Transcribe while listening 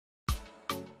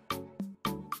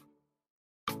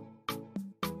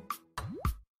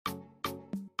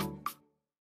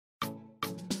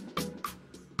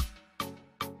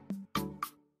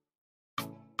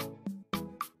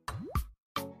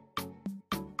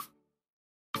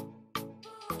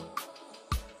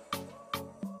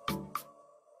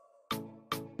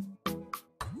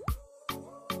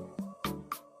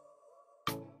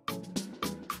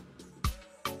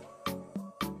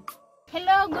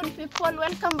Hello good people,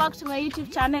 welcome back to my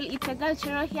YouTube channel. It's a girl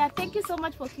Chero here. Thank you so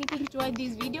much for clicking to watch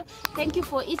this video. Thank you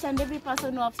for each and every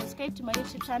person who have subscribed to my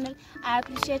YouTube channel. I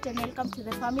appreciate and welcome to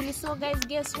the family. So guys,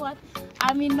 guess what?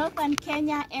 I'm in Northern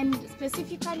Kenya and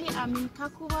specifically I'm in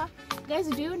Kakuma. Guys,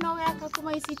 do you know where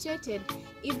Kakuma is situated?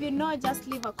 If you know, just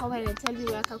leave a comment and tell me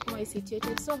where Kakuma is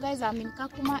situated. So guys, I'm in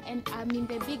Kakuma and I'm in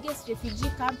the biggest refugee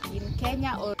camp in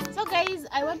Kenya. So guys,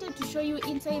 I wanted to show you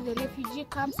inside the refugee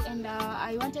camps and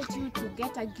I wanted you to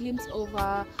get a glimpse of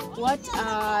what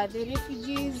the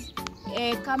refugees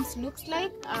camps looks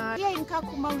like. Here in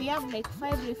Kakuma we have like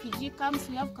 5 refugee camps.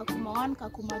 We have Kakuma 1,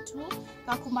 Kakuma 2,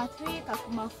 Kakuma 3,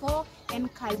 Kakuma 4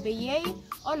 and Kalbeyey.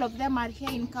 All of them are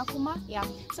here in Kakuma. Yeah,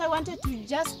 so I wanted to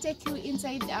just take you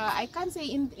inside, I can't say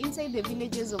inside the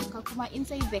villages of Kakuma,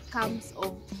 inside the camps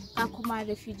of Kakuma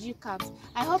refugee camps.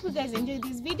 I hope you guys enjoyed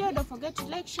this video. Don't forget to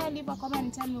like, share, leave a comment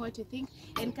and tell me what you think,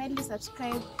 and kindly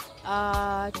subscribe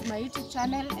to my YouTube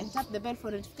channel and tap the bell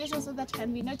for notifications so that you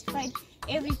can be notified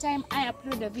every time I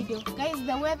upload a video. Guys,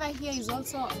 the weather here is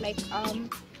also like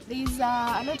there's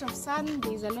a lot of sun,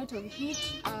 there's a lot of heat,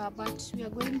 but we are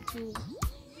going to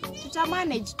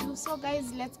manage too. So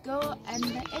guys, let's go and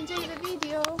enjoy the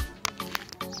video.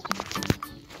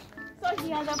 So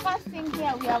here, the first thing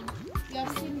here we have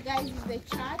seen, guys, is the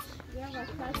church. We have a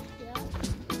church here,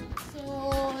 so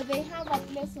they have a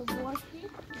place of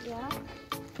worship. Yeah.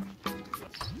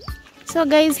 So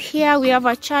guys, here we have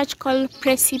a church called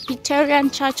Presbyterian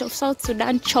Church of South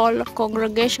Sudan Chol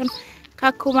Congregation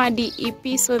Kakuma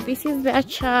DEP. So this is their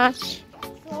church.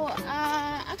 So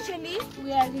actually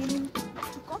we are in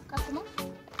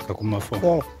Kakuma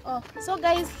 4. Oh, so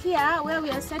guys, here where we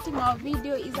are setting our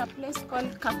video is a place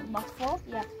called Kakuma 4.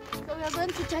 Yeah. So we are going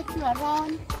to take you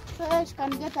around so that you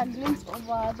can get a glimpse of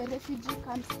the refugee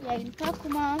camps here in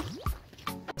Kakuma.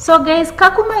 So guys,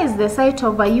 Kakuma is the site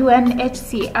of a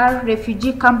UNHCR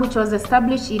refugee camp which was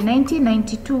established in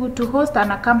 1992 to host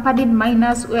unaccompanied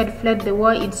minors who had fled the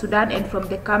war in Sudan and from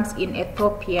the camps in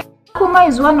Ethiopia. Kakuma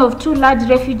is one of 2 large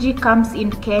refugee camps in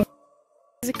Kenya.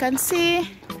 As you can see,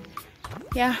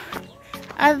 yeah,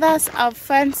 others have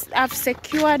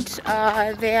secured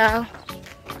their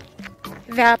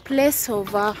place of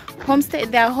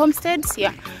homestead, their homesteads.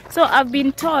 Yeah. So I've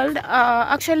been told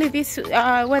actually this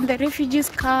when the refugees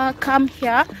come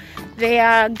here, they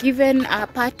are given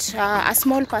a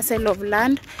small parcel of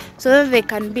land so that they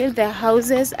can build their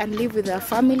houses and live with their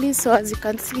families. So as you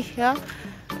can see here,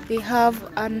 we have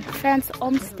a fenced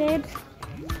homestead.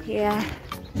 Yeah.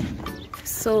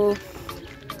 So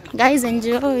guys,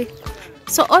 enjoy.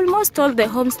 So almost all the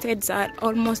homesteads are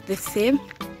almost the same.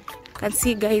 You can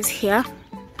see guys here.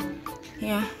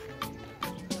 Yeah.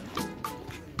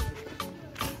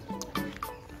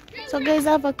 So guys,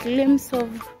 have a glimpse of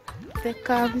the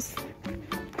camps.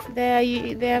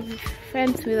 They have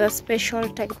fenced with a special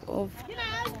type of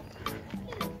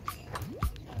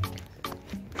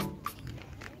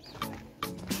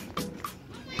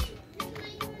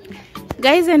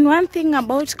guys. And one thing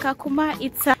about Kakuma,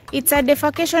 it's a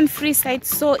defecation free site,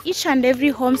 so each and every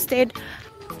homestead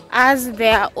has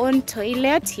their own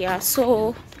toilet here.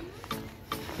 So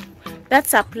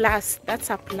that's a plus. That's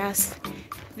a plus.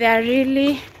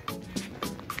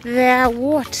 They are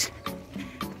what?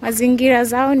 Mazingira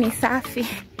zao ni safi.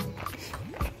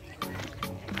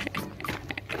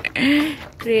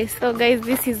 Great. So guys,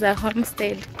 this is a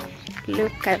homestead.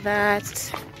 Look at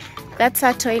that. That's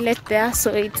a toilet there.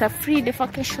 So it's a free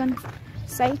defecation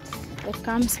site that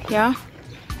comes here.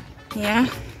 Yeah.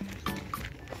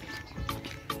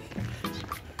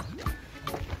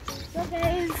 So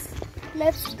guys,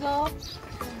 let's go.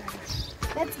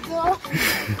 Let's go.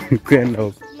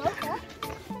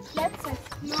 Let's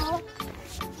explore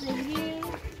the real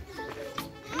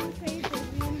inside the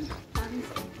real camps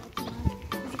of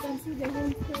Kakuma. As you can see the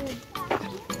homestead.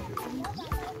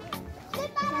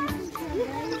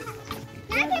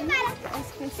 A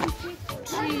specific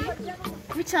tree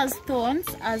which has thorns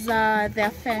as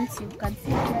their fence. You can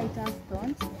see here it has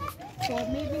thorns. So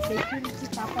maybe security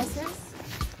purposes.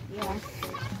 Yeah.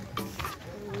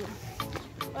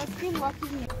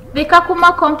 The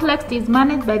Kakuma complex is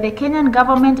managed by the Kenyan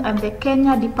government and the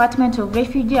Kenya Department of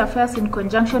Refugee Affairs in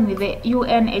conjunction with the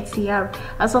UNHCR.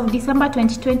 As of December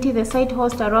 2020, the site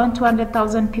hosts around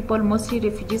 200,000 people, mostly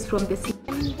refugees from the city.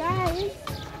 And guys,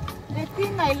 the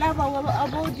thing I love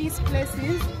about this place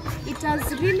is it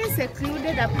has really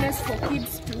secluded a place for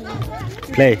kids to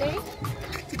play.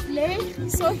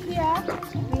 So here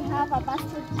we have a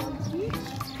basketball pitch,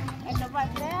 and over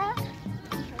there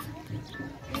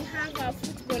we have a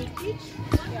football pitch.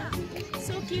 Yeah.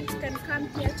 So kids can come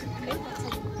here to play.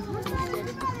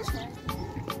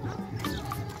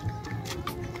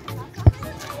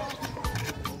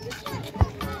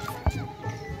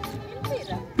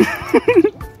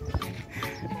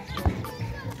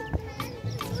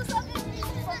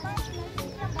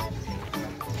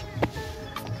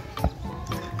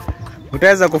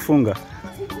 Utaweza kufunga?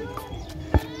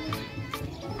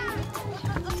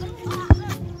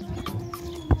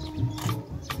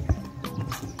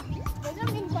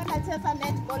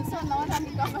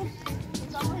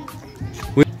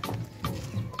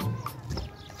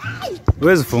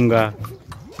 Huwezi funga.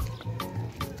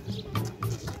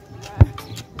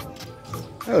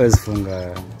 Huwezi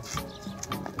funga.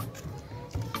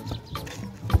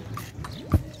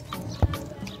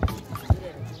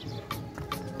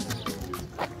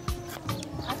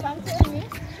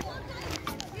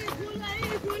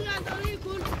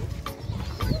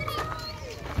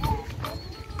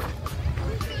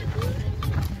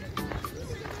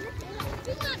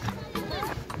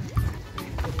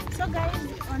 So guys,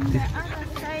 on the other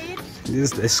side, This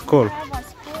is the school. we have a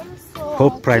school. So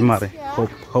Hope Primary. here-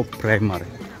 Hope Primary.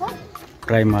 Hope?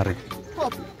 Primary.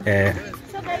 Hope.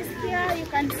 So guys, here you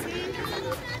can see,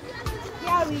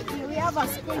 here we have a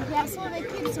school here. So the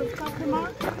kids of Kakuma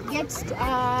get to,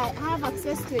 have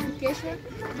access to education.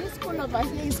 This school over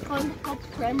here is called Hope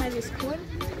Primary School.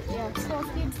 Yeah, so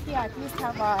kids here at least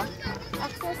have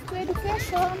access to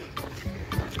education.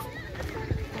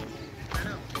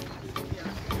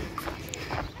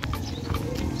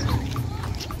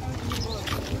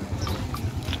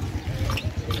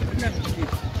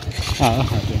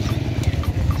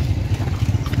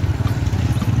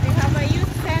 They have a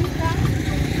youth center.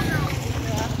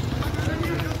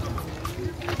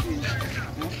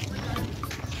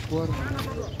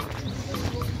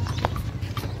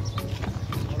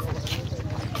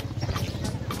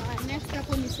 Next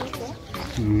hapo ni soko.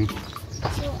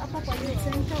 So hapa kwa youth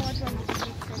center watu wanakuja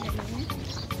kufanya nini?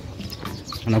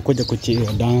 Wanakuja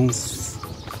kuchia dance,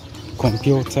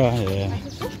 computer,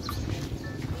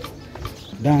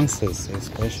 dances,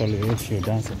 especially if you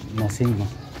dance Masima.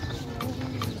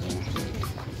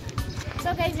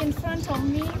 So guys, in front of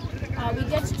me, we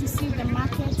get to see the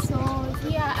market. So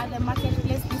here at the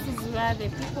marketplace, this is where the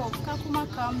people of Kakuma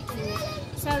come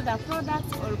to sell their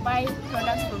products or buy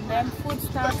products from them,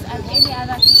 foodstuffs and any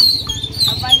other things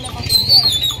available to them.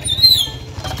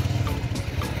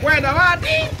 Where the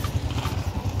party?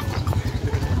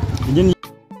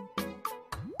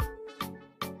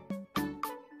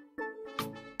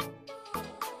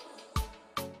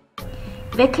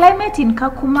 The climate in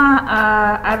Kakuma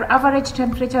are average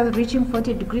temperatures reaching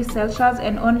 40 degrees Celsius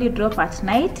and only drop at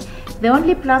night. The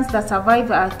only plants that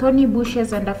survive are thorny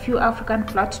bushes and a few African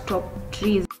flat-top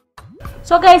trees.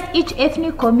 So guys, each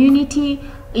ethnic community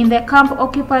in the camp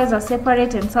occupies a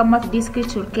separate and somewhat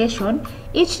discreet location.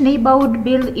 Each neighborhood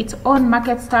builds its own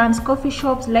market stands, coffee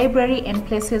shops, library, and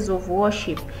places of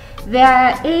worship. There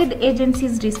are aid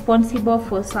agencies responsible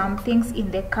for some things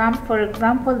in the camp. For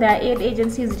example, there are aid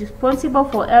agencies responsible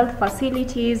for health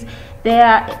facilities. There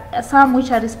are some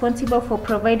which are responsible for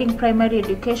providing primary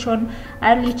education,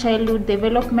 early childhood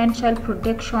development, child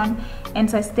protection, and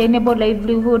sustainable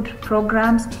livelihood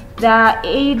programs. There are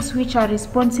aids which are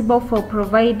responsible for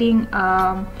providing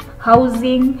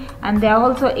housing, and there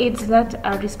are also aids that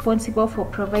are responsible for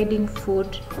providing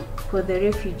food for the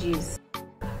refugees.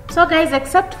 So guys,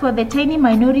 except for the tiny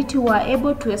minority who are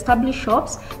able to establish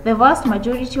shops, the vast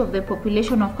majority of the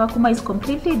population of Kakuma is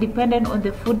completely dependent on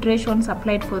the food ration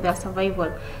supplied for their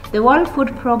survival. The World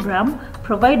Food Program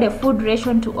provides a food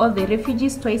ration to all the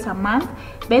refugees twice a month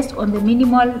based on the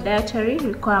minimal dietary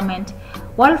requirement.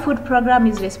 World Food Program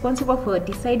is responsible for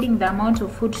deciding the amount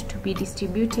of food to be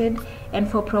distributed and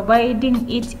for providing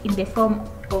it in the form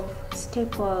of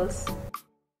staples.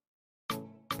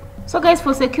 So guys,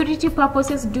 for security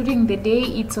purposes during the day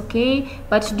it's okay,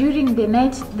 but during the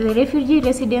night the refugee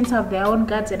residents have their own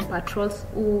guards and patrols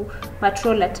who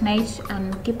patrol at night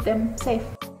and keep them safe.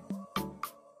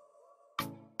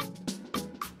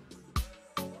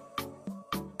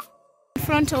 In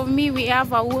front of me we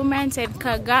have a women's and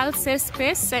girls safe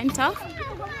space center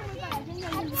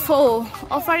for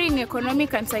offering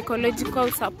economic and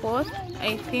psychological support,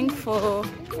 I think, for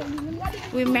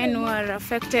women who are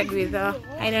affected with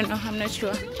I don't know, I'm not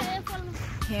sure.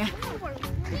 Yeah.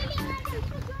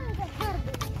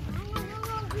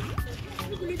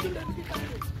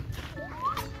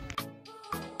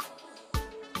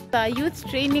 The youth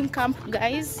training camp,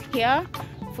 guys, here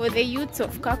for the youths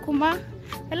of Kakuma.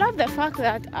 I love the fact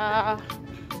that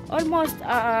almost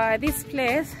this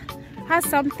place has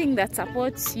something that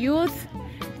supports youth,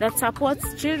 that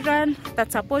supports children,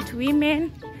 that supports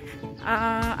women.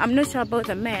 I'm not sure about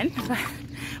the men, but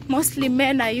mostly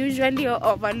men are usually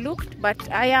overlooked, but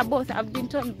yeah, both. I've been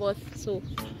told both. So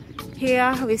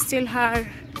here we still have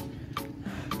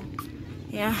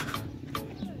Yeah.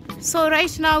 So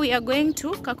right now we are going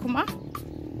to Kakuma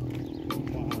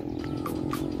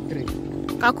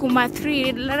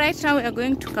 3. Right now we are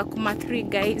going to Kakuma 3,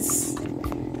 guys.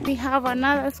 We have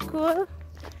another school.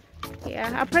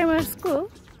 Yeah, a primary school.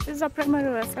 This is a primary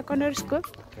or a secondary school?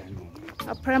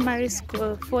 A primary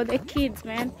school for the kids,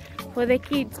 man. For the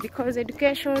kids, because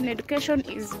education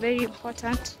is very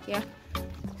important. Yeah.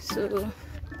 So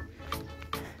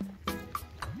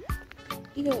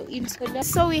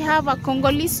we have a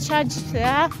Congolese church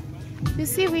there. You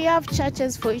see, we have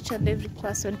churches for each and every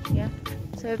person. Yeah.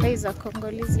 So there is a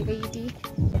Congolese lady.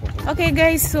 Okay,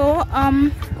 guys. So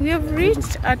we have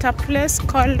reached at a place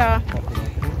called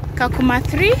Kakuma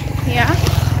 3. Yeah.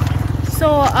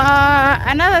 So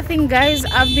another thing, guys,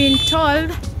 I've been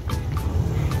told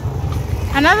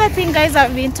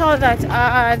that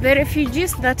the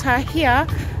refugees that are here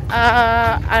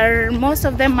most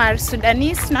of them are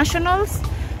Sudanese nationals.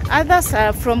 Others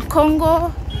are from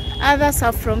Congo. Others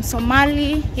are from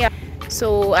Somali. Yeah.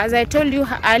 So as I told you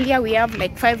earlier, we have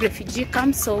like 5 refugee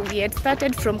camps. So we had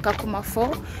started from Kakuma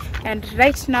 4, and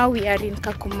right now we are in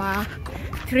Kakuma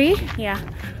 3. Yeah.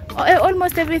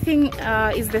 Almost everything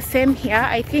is the same here.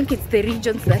 I think it's the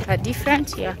regions that are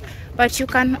different. Yeah. But you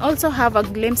can also have a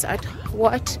glimpse at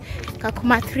what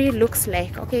Kakuma 3 looks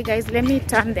like. Okay, guys, let me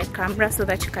turn the camera so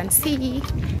that you can see.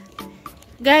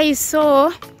 Guys,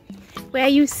 so where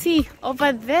you see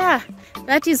over there,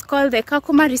 that is called the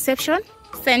Kakuma Reception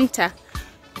Center.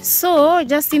 So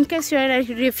just in case you're a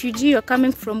refugee, you're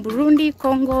coming from Burundi,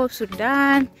 Congo,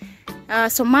 Sudan,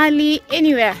 Somali,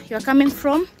 anywhere you're coming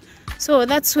from, so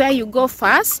that's where you go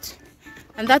first,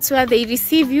 and that's where they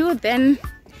receive you. Then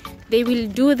they will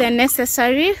do the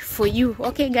necessary for you.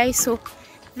 Okay, guys, so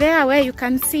there where you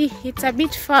can see, it's a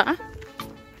bit far,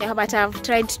 yeah, but I've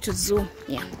tried to zoom.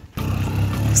 Yeah.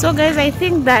 So guys, I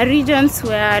think the regions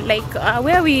were like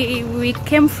where we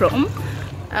came from,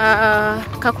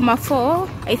 Kakuma 4,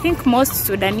 I think most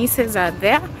Sudanese are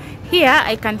there. Here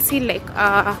I can see like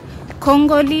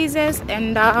Congolese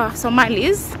and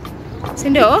Somalis. So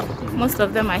most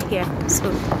of them are here.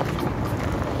 So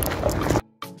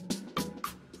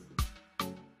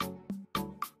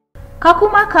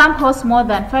Kakuma camp hosts more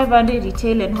than 500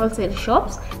 retail and wholesale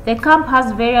shops. The camp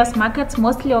has various markets,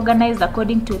 mostly organized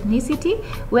according to ethnicity,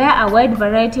 where a wide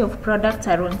variety of products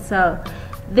are on sale.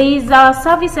 There is a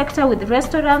service sector with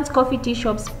restaurants, coffee, tea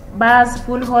shops, bars,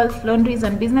 full halls, laundries,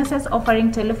 and businesses offering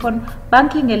telephone,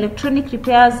 banking, electronic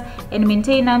repairs and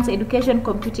maintenance, education,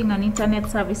 computing, and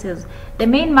internet services. The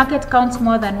main market counts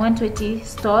more than 120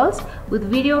 stalls, with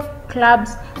video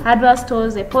clubs, hardware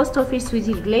stores, a post office which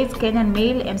relays Kenyan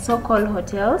mail, and so-called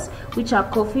hotels, which are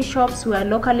coffee shops where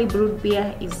locally brewed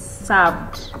beer is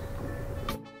served.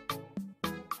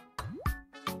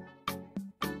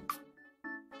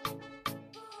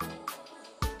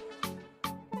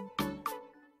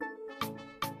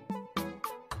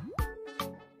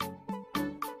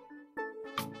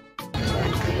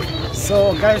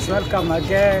 So guys, welcome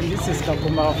again. This is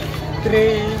Kakuma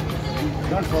 3.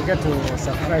 Don't forget to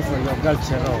subscribe for your girl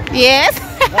Chero. yes.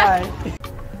 Bye.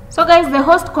 So guys, the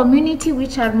host community,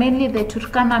 which are mainly the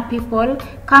Turkana people,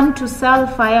 come to sell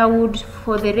firewood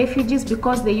for the refugees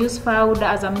because they use firewood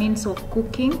as a means of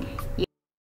cooking.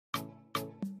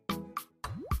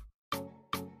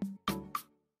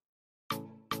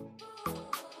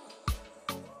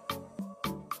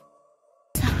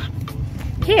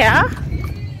 Here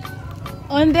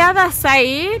on the other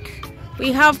side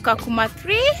we have Kakuma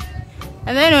 3,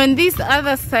 and then on this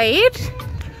other side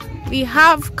we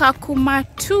have Kakuma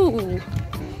 2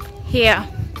 here,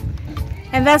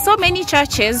 and there are so many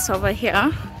churches over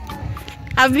here.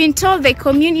 I've been told the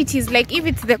communities, like if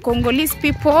it's the Congolese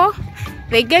people,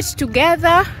 they get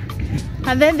together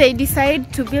and then they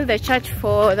decide to build a church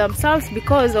for themselves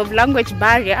because of language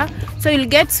barrier. So you'll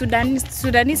get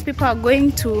Sudanese people are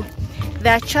going to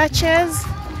their churches,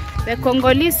 the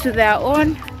Congolese to their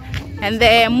own, and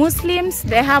the Muslims,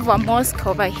 they have a mosque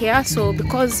over here. So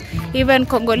because even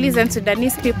Congolese and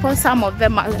Sudanese people, some of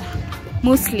them are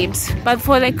Muslims, but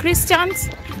for the Christians,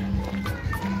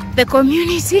 the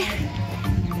community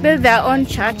build their own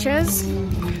churches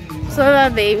so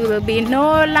that there will be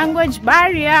no language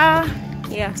barrier.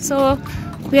 Yeah, so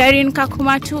we are in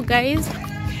Kakuma 2, guys.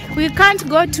 We can't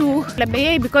go to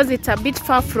Kalbeyey because it's a bit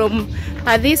far from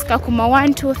this Kakuma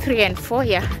 1, 2, 3, and 4.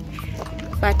 Yeah,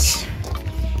 but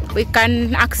we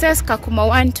can access Kakuma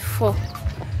 1 to 4.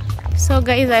 So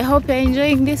guys, I hope you're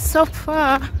enjoying this so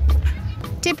far.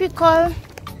 Typical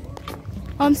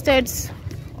homesteads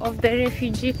of the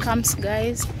refugee camps,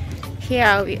 guys.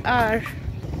 Here we are.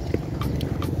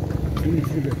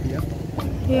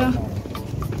 Yeah.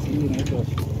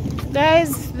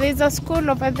 Guys, there's a school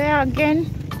over there again.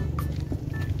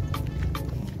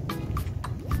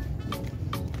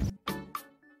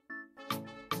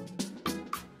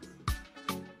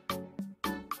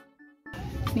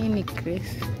 Nini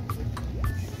Chris?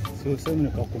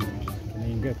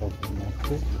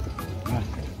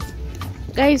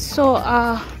 Guys, so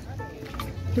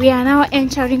we are now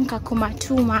entering Kakuma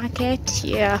 2 market.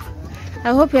 Yeah,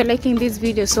 I hope you're liking this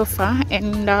video so far,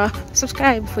 and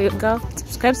subscribe for your girl.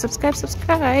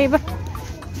 Subscribe.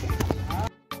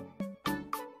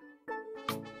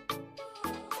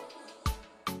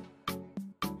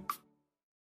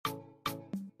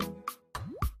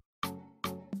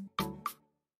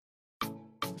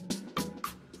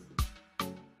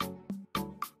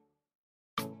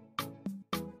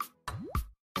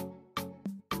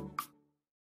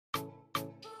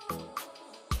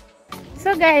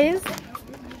 So guys,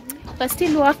 we're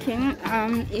still walking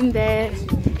in the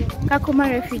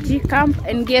Kakuma Refugee Camp,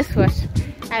 and guess what?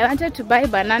 I wanted to buy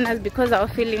bananas because I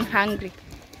was feeling hungry.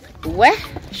 Well,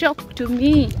 shock to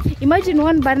me. Imagine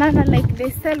one banana, like they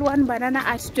sell one banana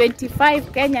at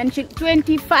 25 Kenyan shillings.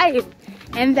 25,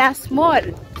 and they're small.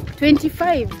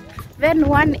 25. Then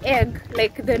one egg,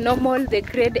 like the normal, the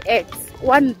grade eggs,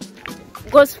 one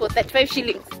goes for 35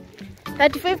 shillings.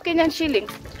 35 Kenyan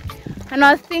shillings. And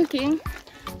I was thinking,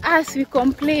 as we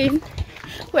complain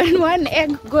when one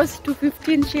egg goes to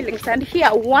 15 shillings, and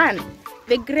here one,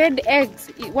 the grade eggs,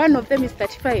 one of them is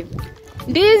 35.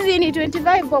 This ni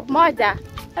 25 bob moja.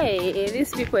 Hey,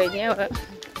 these people wenyewe.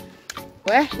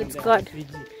 Well, it's God.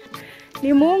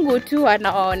 Ni Mungu tu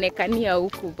anaonekania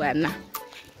huku bana.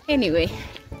 Anyway,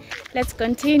 let's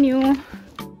continue.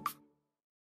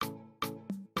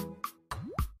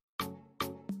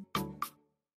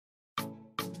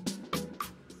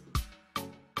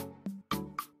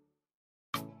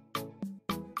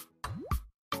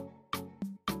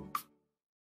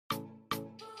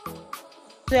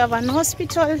 We have an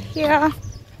hospital here.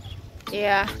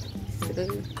 Yeah. So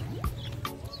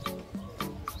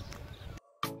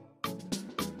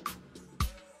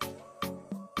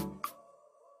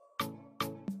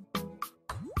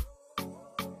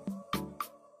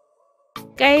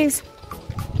guys,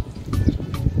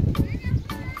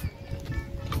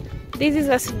 this is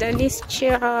a Sudanese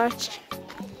church.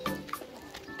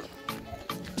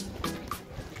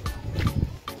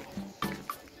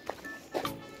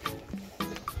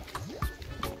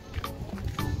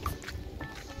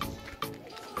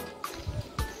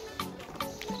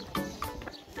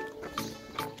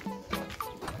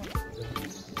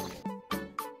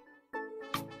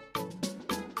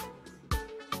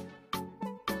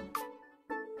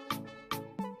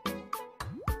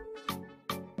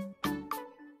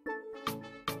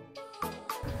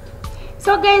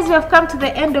 So guys, we have come to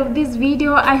the end of this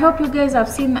video. I hope you guys have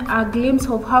seen a glimpse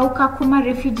of how Kakuma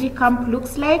Refugee Camp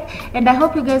looks like, and I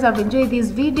hope you guys have enjoyed this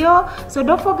video. So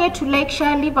don't forget to like,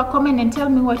 share, leave a comment and tell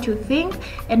me what you think,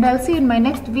 and I'll see you in my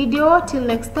next video. Till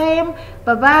next time,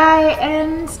 bye bye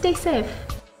and stay safe.